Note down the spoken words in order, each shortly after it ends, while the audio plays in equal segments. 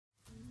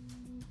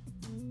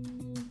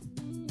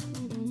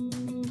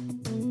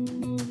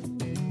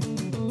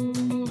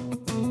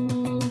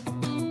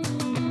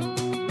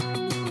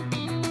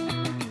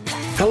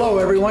Hello,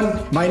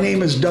 everyone. My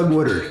name is Doug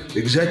Woodard,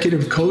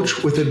 Executive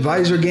Coach with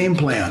Advisor Game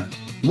Plan.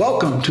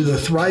 Welcome to the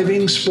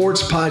Thriving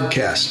Sports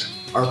Podcast,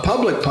 our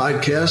public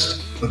podcast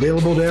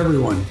available to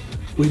everyone.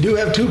 We do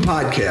have two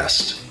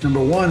podcasts.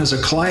 Number one is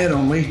a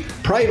client-only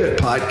private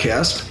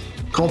podcast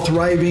called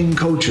Thriving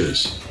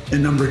Coaches.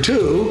 And number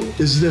two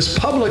is this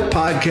public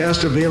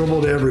podcast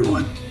available to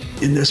everyone.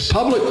 In this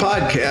public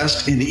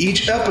podcast, in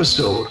each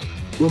episode,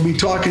 we'll be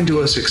talking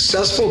to a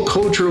successful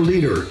coach or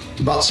leader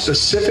about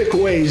specific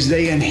ways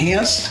they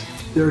enhanced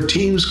their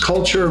team's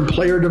culture and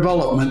player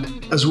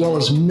development, as well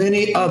as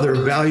many other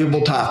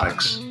valuable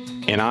topics.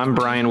 And I'm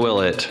Brian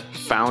Willett,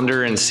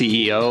 founder and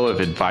CEO of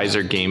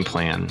Advisor Game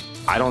Plan.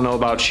 I don't know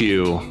about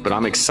you, but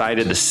I'm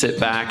excited to sit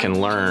back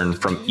and learn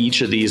from each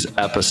of these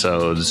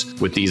episodes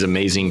with these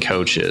amazing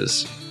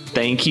coaches.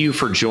 Thank you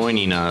for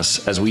joining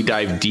us as we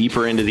dive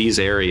deeper into these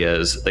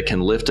areas that can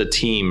lift a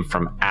team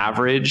from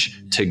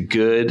average to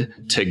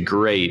good to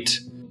great.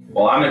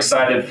 Well, I'm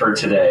excited for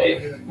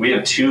today. We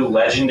have two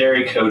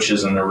legendary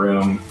coaches in the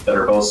room that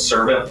are both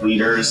servant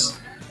leaders,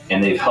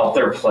 and they've helped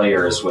their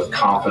players with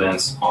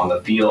confidence on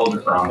the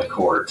field or on the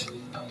court.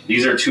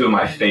 These are two of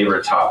my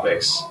favorite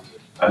topics.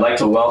 I'd like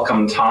to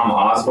welcome Tom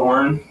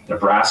Osborne,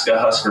 Nebraska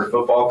Husker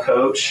football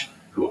coach,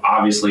 who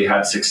obviously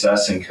had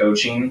success in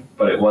coaching,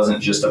 but it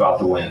wasn't just about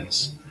the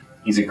wins.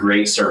 He's a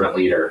great servant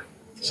leader.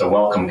 So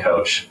welcome,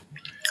 Coach.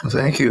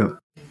 Thank you.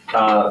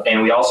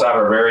 And we also have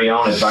our very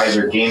own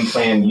Advisor Game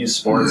Plan Youth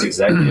Sports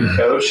Executive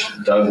Coach,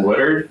 Doug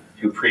Woodard,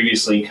 who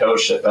previously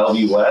coached at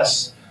Bellevue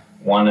West,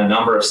 won a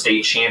number of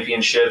state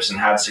championships and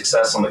had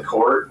success on the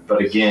court,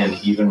 but again,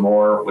 even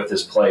more with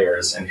his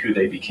players and who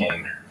they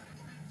became.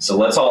 So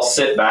let's all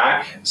sit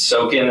back,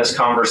 soak in this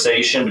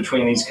conversation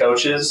between these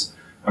coaches.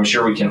 I'm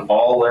sure we can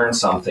all learn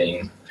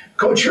something.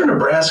 Coach, your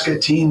Nebraska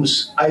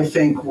teams, I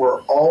think,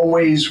 were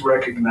always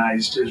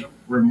recognized as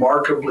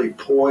remarkably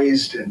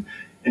poised and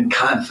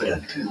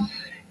confident.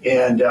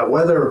 And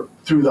whether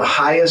through the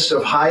highest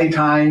of high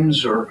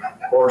times or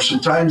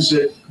sometimes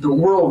that the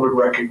world would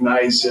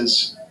recognize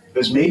as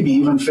maybe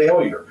even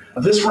failure.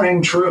 This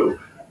rang true.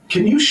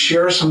 Can you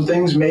share some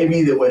things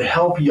maybe that would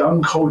help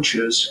young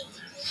coaches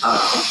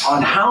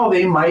on how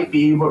they might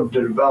be able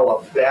to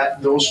develop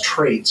those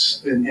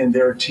traits in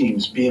their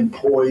teams, being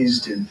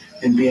poised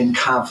and being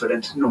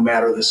confident no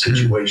matter the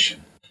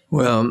situation?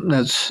 Well,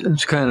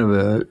 it's kind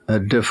of a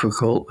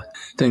difficult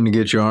thing to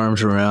get your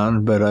arms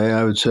around, but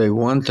I would say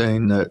one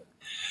thing that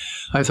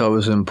I thought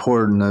was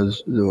important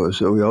was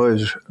that we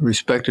always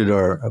respected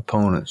our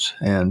opponents.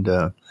 And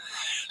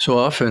so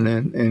often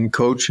in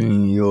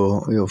coaching,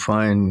 you'll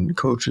find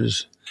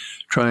coaches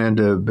trying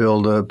to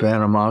build up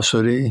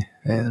animosity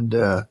and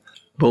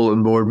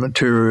bulletin board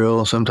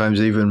material, sometimes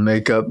even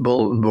make up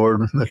bulletin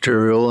board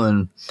material.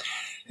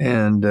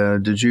 And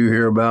did you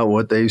hear about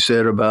what they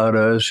said about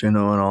us, and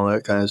all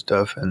that kind of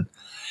stuff.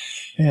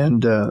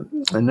 And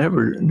I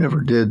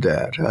never did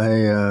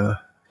that.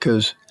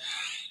 Because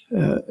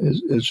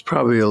it's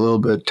probably a little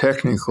bit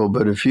technical,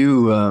 but if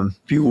you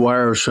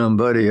wire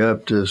somebody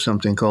up to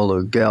something called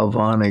a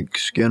galvanic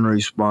skin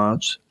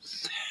response,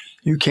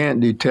 you can't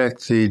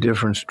detect the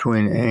difference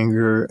between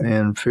anger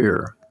and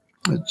fear.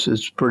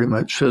 It's pretty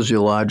much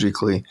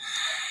physiologically,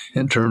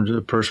 in terms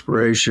of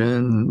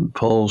perspiration,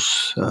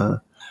 pulse,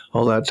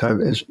 all that type.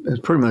 It's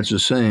pretty much the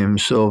same.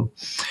 So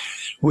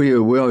we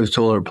always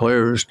told our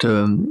players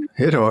to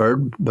hit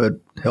hard, but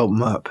help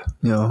them up,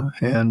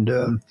 and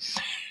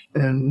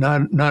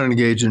not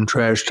engage in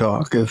trash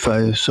talk. If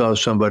I saw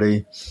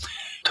somebody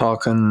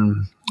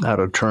talking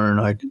out of turn,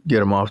 I'd get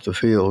them off the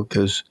field,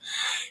 because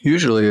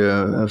usually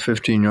a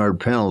 15-yard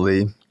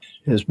penalty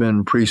has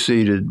been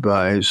preceded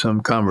by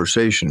some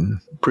conversation,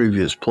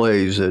 previous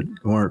plays that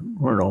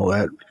weren't all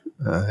that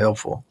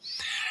helpful.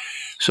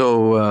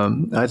 So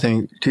I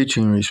think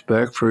teaching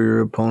respect for your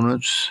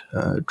opponents,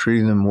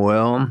 treating them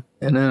well,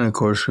 and then of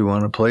course we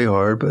want to play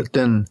hard. But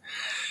then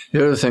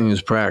the other thing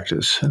is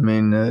practice. I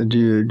mean,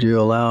 do you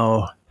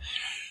allow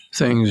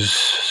things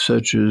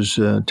such as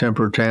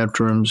temper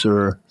tantrums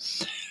or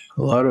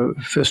a lot of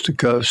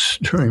fisticuffs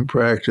during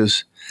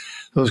practice?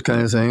 Those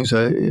kind of things.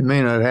 It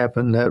may not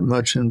happen that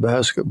much in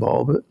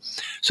basketball, but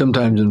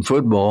sometimes in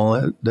football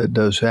that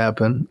does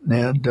happen.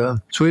 And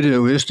so we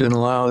just didn't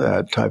allow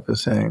that type of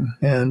thing.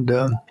 And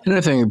I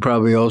think it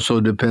probably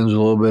also depends a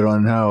little bit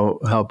on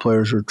how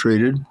players are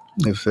treated.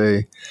 If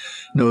they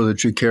know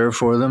that you care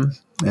for them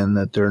and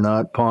that they're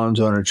not pawns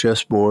on a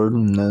chessboard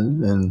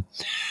and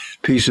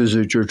pieces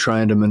that you're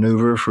trying to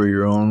maneuver for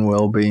your own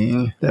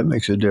well-being, that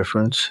makes a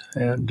difference.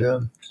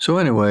 And so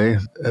anyway,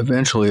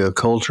 eventually a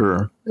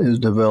culture is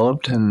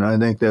developed, and I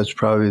think that's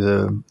probably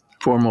the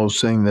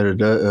foremost thing that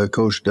a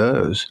coach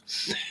does,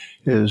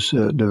 is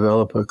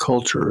develop a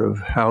culture of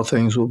how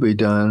things will be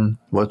done,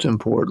 what's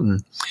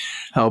important,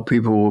 how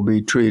people will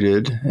be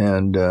treated,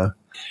 and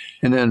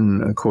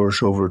then, of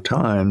course, over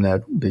time,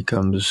 that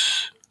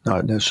becomes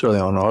not necessarily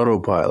on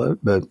autopilot,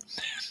 but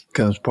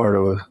becomes part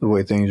of the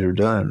way things are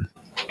done.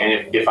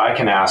 And if I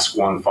can ask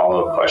one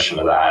follow-up question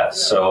to that.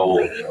 So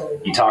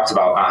you talked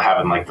about not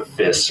having like the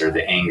fists or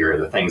the anger,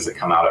 the things that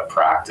come out at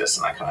practice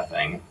and that kind of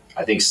thing.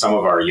 I think some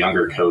of our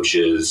younger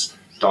coaches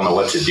don't know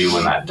what to do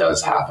when that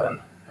does happen,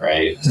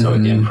 right? Mm-hmm. So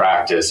in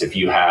practice, if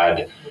you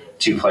had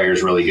two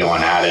players really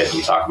going at it,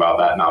 you talk about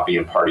that not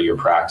being part of your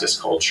practice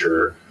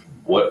culture.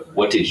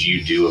 What did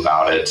you do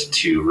about it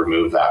to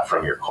remove that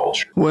from your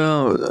culture?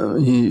 Well,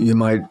 you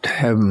might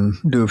have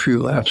them do a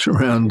few laps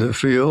around the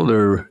field,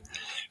 or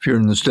if you're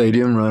in the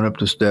stadium, run up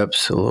the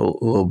steps a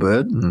little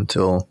bit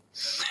until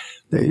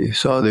they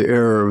saw the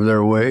error of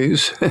their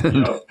ways.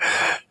 And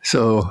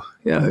so,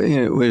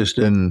 we just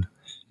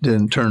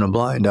didn't turn a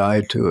blind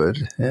eye to it.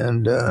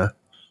 And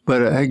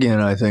but again,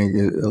 I think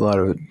a lot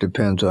of it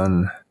depends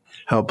on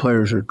how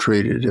players are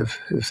treated.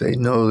 If they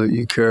know that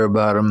you care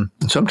about them,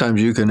 and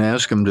sometimes you can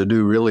ask them to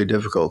do really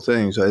difficult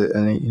things. I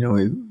think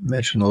we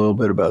mentioned a little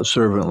bit about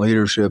servant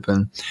leadership,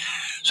 and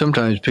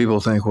sometimes people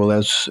think, well,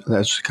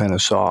 that's kind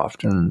of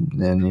soft, and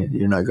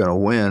you're not going to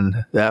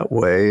win that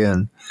way,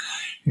 and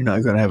you're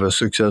not going to have a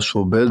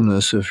successful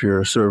business if you're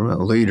a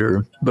servant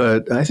leader.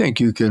 But I think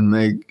you can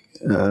make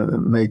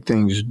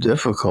things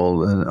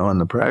difficult on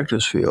the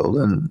practice field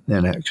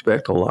and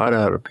expect a lot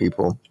out of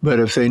people. But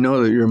if they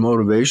know that your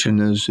motivation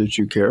is that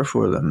you care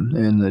for them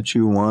and that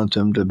you want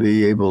them to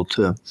be able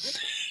to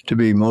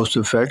be most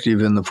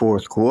effective in the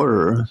fourth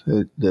quarter,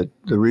 that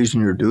the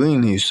reason you're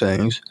doing these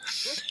things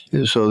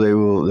is so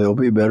they'll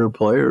be better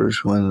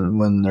players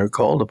when they're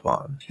called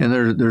upon. And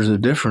there's a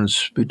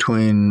difference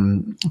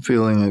between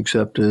feeling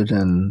accepted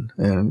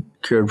and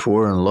cared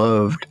for and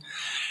loved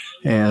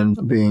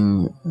and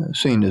being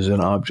seen as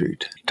an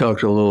object.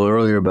 Talked a little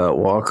earlier about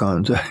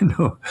walk-ons. I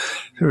know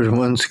there was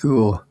one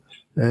school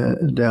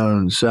down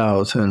in the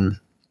south, and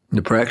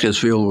the practice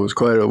field was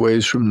quite a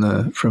ways from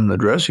the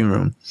dressing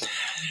room.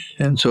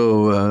 And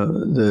so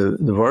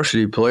the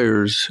varsity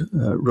players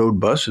rode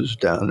buses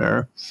down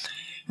there,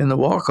 and the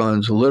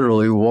walk-ons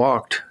literally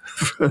walked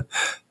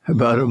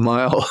about a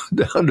mile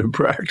down to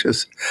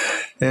practice.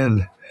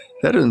 And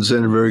that doesn't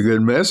send a very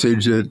good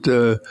message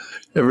that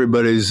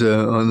everybody's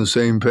on the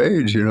same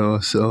page,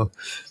 So,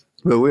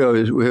 but we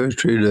always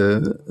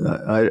treated.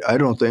 I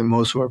don't think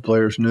most of our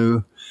players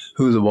knew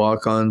who the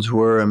walk-ons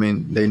were. I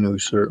mean, they knew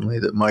certainly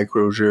that Mike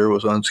Rozier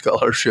was on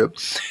scholarship,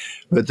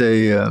 but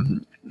they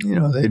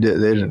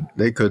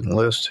couldn't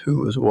list who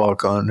was a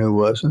walk-on, who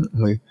wasn't.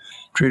 We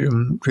treat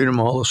them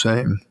all the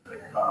same.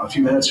 A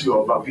few minutes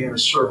ago about being a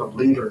servant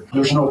leader.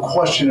 There's no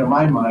question in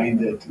my mind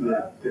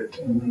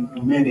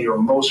that many or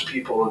most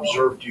people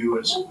observed you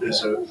as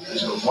a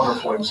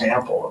wonderful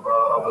example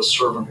of a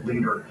servant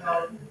leader.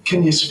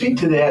 Can you speak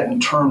to that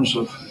in terms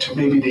of, to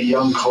maybe the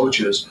young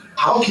coaches,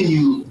 how can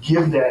you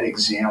give that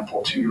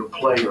example to your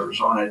players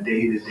on a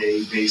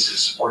day-to-day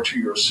basis, or to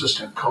your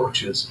assistant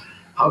coaches?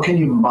 How can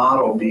you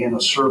model being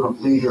a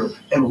servant leader,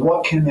 and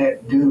what can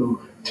that do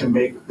to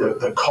make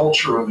the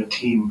culture of a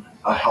team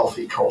a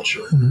healthy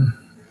culture? Mm-hmm.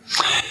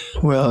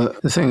 Well,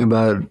 the thing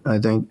about, I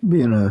think,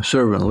 being a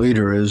servant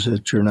leader is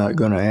that you're not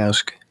going to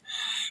ask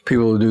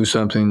people to do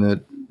something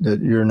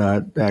that you're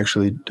not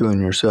actually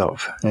doing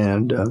yourself.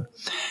 And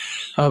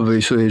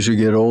obviously, as you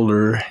get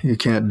older, you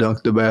can't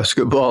dunk the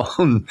basketball.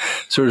 And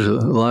so there's a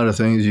lot of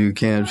things you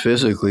can't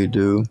physically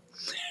do.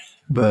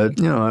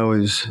 But, I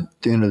always,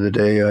 at the end of the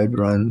day, I'd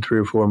run 3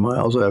 or 4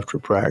 miles after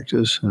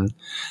practice. And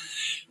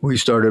we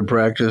started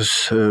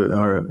practice,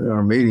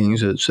 our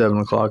meetings at 7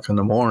 o'clock in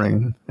the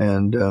morning.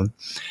 And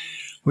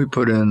we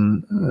put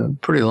in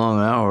pretty long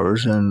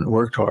hours and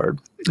worked hard.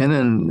 And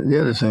then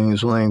the other thing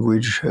is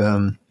language.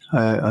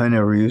 I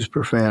never use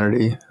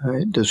profanity.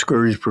 I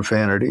discourage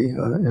profanity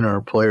in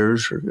our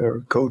players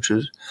or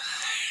coaches.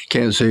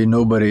 Can't say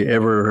nobody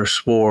ever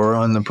swore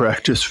on the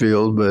practice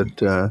field,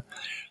 but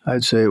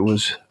I'd say it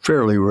was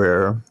fairly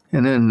rare.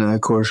 And then,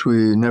 of course,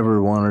 we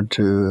never wanted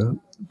to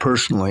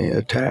personally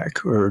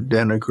attack or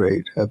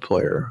denigrate a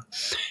player,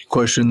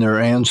 question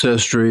their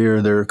ancestry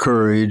or their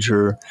courage,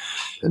 or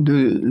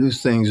do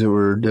things that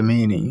were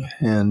demeaning.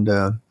 And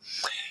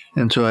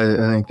so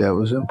I think that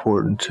was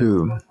important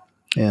too.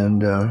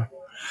 And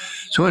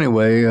so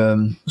anyway,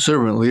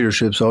 servant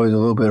leadership is always a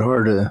little bit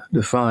hard to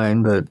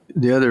define, but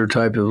the other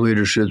type of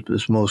leadership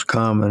that's most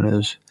common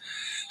is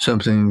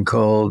something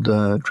called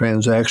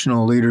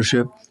transactional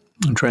leadership.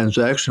 And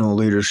transactional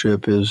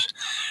leadership is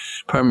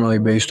primarily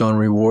based on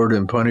reward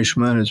and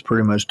punishment. It's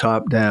pretty much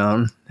top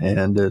down,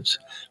 and it's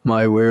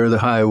my way or the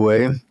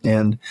highway.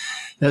 And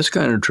that's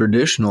kind of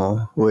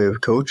traditional way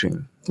of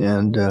coaching.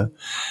 And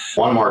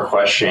one more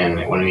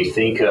question. When we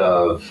think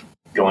of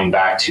going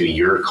back to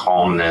your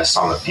calmness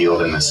on the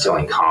field and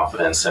instilling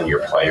confidence in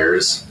your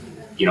players,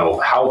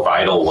 how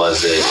vital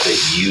was it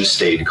that you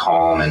stayed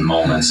calm in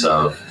moments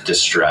of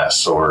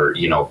distress or,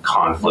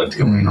 conflict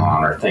going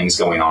on or things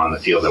going on in the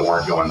field that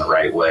weren't going the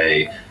right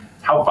way?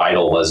 How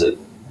vital was it,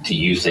 do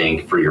you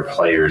think, for your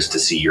players to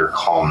see your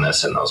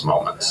calmness in those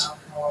moments?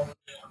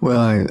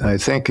 Well, I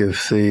think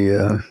if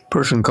the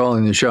person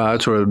calling the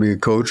shots, whether it be a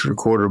coach or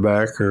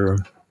quarterback or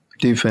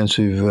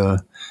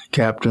defensive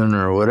captain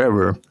or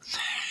whatever,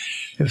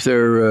 if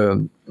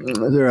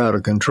they're out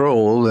of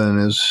control, then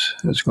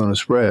it's going to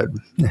spread.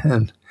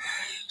 And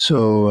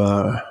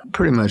So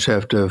pretty much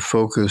have to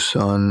focus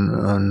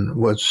on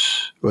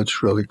what's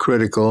really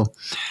critical.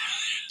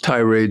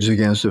 Tirades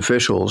against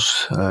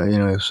officials.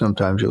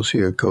 Sometimes you'll see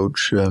a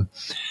coach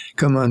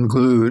come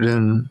unglued,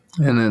 and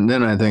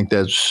then I think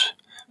that's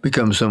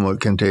become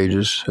somewhat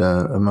contagious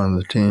among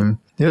the team.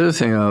 The other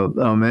thing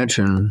I'll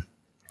mention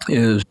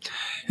is,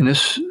 and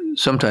this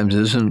sometimes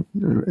isn't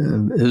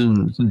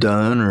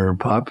done or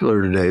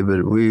popular today,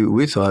 but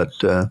we thought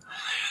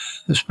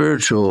the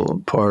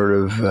spiritual part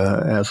of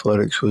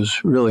athletics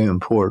was really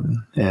important.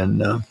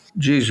 And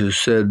Jesus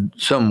said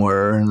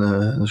somewhere in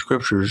the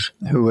scriptures,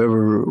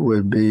 whoever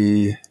would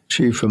be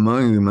chief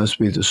among you must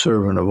be the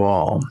servant of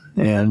all.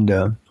 And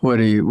what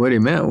he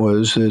meant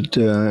was that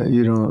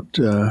you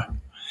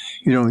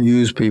don't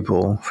use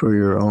people for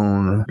your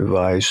own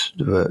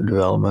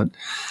development,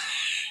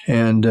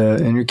 and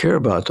you care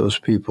about those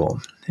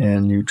people,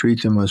 and you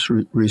treat them with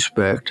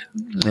respect,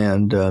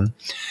 and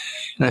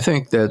I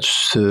think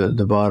that's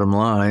the bottom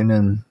line.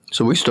 And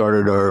so we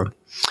started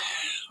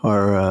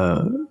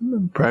our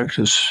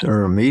practice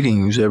or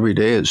meetings every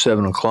day at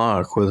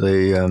 7:00 with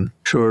a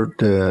short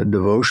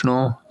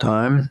devotional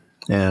time,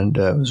 and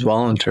it was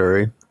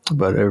voluntary.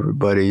 But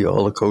everybody,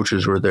 all the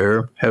coaches were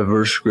there, have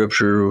verse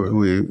scripture.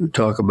 We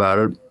talk about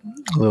it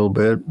a little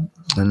bit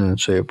and then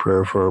say a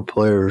prayer for our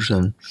players.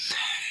 And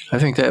I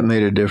think that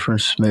made a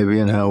difference maybe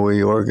in how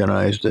we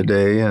organized the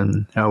day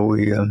and how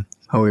we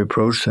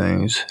approach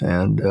things.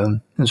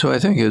 And so I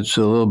think it's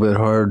a little bit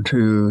hard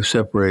to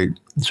separate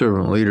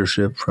servant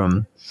leadership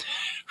from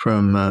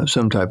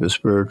some type of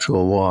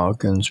spiritual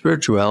walk. And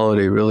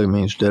spirituality really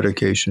means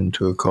dedication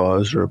to a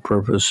cause or a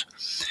purpose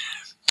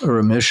or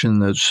a mission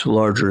that's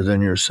larger than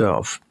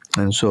yourself.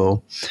 And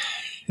so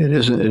it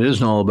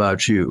isn't all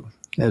about you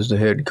as the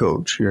head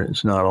coach.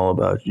 It's not all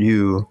about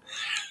you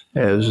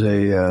as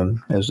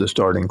the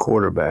starting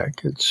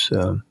quarterback. It's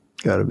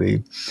got to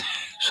be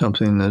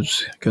something that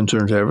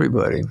concerns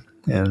everybody.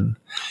 And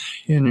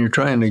you're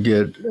trying to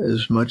get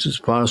as much as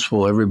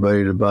possible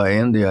everybody to buy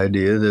in the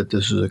idea that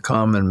this is a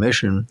common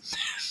mission,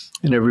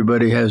 and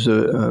everybody has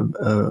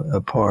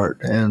a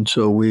part. And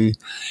so we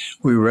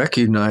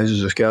recognize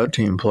as a scout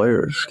team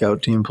players.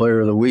 Scout team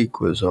player of the week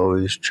was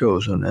always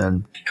chosen,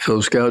 and if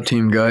those scout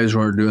team guys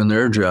weren't doing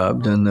their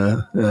job, then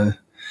the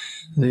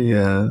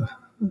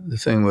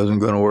thing wasn't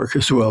going to work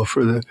as well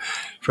for the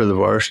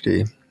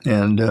varsity.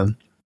 And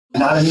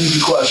not an easy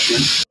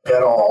question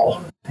at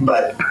all,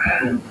 but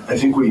I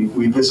think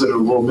we visited a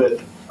little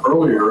bit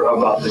earlier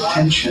about the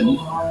tension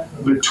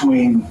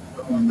between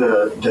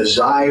the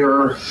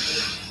desire,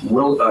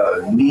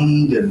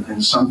 need,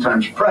 and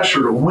sometimes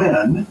pressure to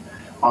win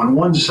on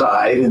one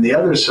side, and the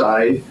other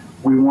side,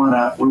 we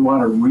want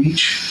to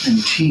reach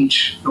and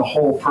teach the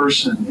whole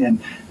person,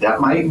 and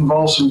that might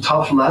involve some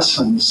tough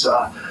lessons.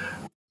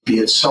 Be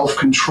it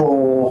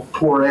self-control,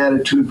 poor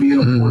attitude,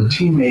 being a poor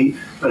teammate,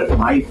 but it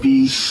might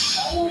be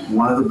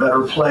one of the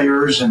better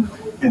players. And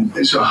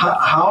so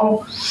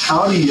how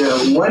do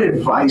you, what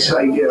advice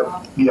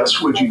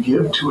would you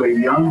give to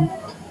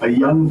a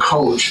young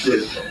coach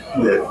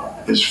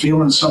that is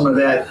feeling some of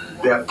that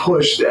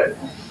push, that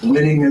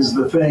winning is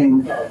the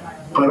thing,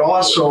 but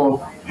also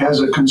has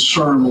a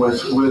concern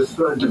with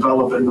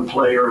developing the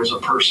player as a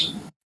person?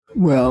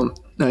 Well,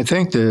 I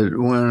think that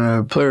when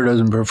a player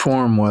doesn't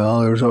perform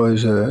well, there's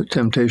always a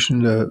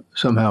temptation to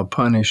somehow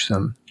punish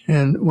them.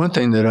 And one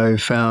thing that I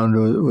found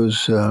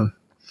was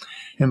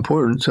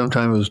important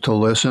sometimes was to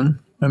listen.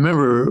 I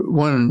remember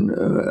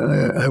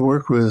I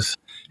worked with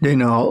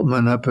Dana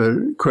Altman up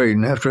at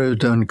Creighton. After I was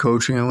done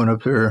coaching, I went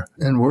up there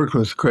and worked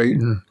with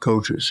Creighton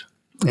coaches.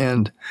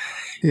 And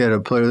he had a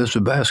player, this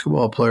was a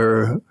basketball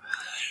player,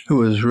 who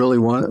was really,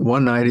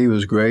 one night he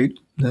was great.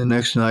 The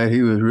next night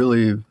he was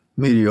really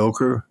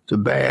mediocre to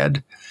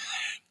bad.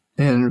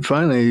 And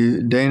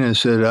finally, Dana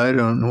said, I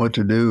don't know what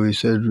to do. He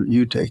said,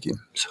 you take him.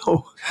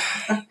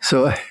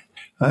 So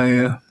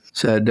I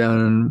sat down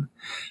and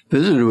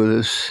visited with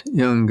this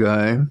young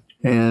guy,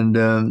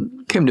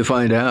 and came to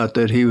find out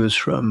that he was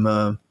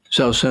from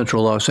South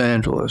Central Los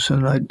Angeles,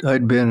 and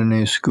I'd been in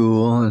his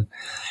school, and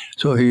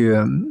so he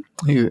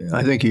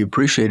I think he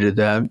appreciated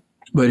that.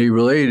 But he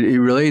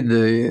relayed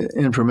the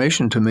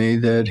information to me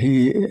that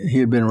he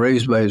had been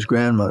raised by his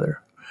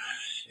grandmother,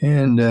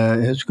 and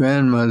his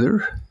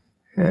grandmother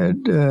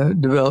had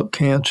developed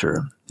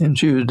cancer, and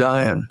she was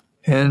dying.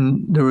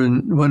 And there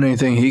wasn't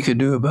anything he could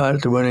do about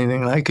it. There wasn't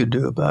anything I could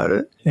do about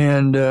it.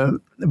 And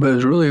but it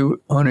was really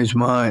on his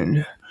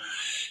mind.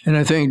 And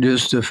I think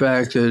just the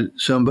fact that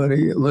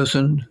somebody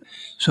listened,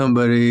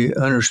 somebody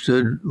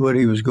understood what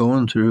he was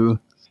going through,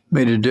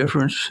 made a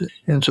difference.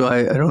 And so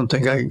I don't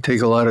think I can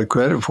take a lot of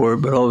credit for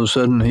it, but all of a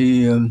sudden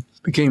he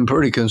became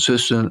pretty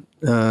consistent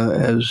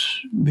as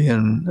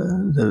being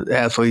the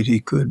athlete he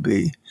could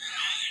be.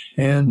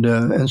 And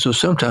so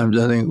sometimes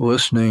I think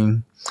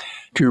listening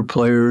to your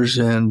players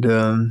and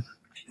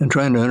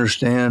trying to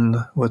understand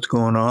what's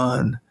going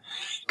on,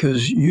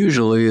 because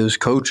usually as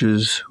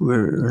coaches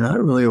we're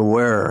not really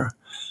aware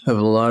of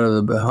a lot of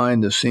the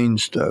behind the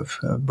scenes stuff,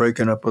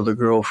 breaking up with a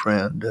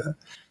girlfriend,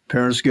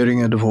 parents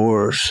getting a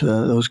divorce,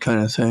 those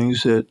kind of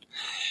things that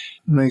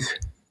make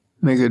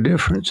a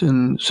difference.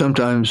 And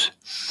sometimes,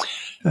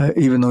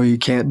 even though you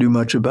can't do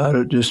much about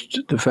it,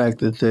 just the fact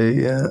that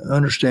they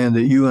understand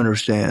that you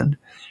understand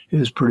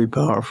is pretty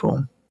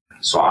powerful.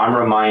 So I'm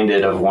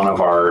reminded of one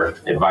of our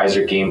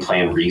advisor game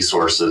plan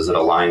resources that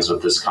aligns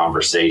with this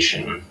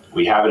conversation.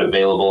 We have it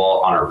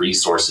available on our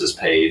resources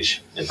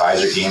page,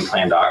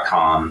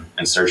 advisorgameplan.com,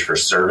 and search for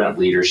Servant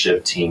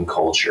Leadership Team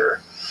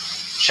Culture.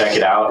 Check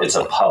it out. It's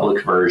a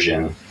public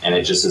version, and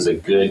it just is a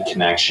good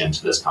connection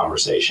to this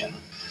conversation.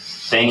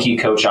 Thank you,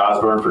 Coach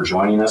Osborne, for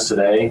joining us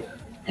today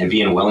and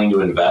being willing to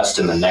invest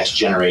in the next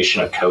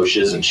generation of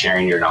coaches and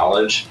sharing your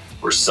knowledge.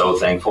 We're so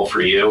thankful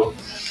for you.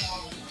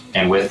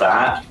 And with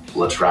that,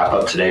 let's wrap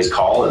up today's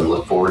call and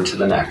look forward to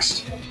the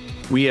next.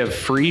 We have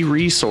free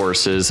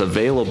resources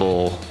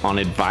available on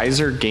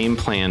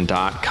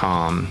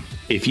advisorgameplan.com.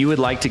 If you would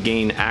like to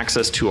gain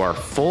access to our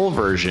full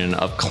version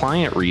of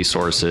client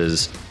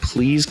resources,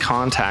 please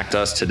contact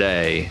us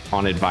today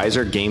on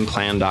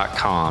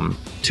advisorgameplan.com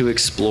to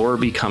explore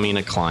becoming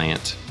a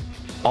client.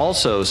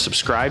 Also,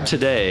 subscribe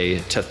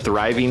today to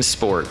Thriving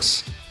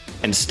Sports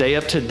and stay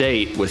up to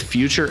date with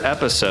future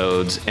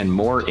episodes and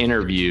more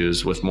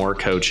interviews with more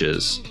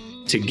coaches.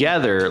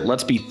 Together,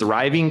 let's be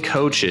thriving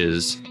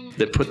coaches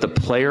that put the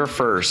player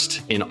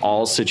first in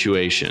all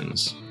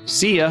situations.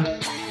 See ya.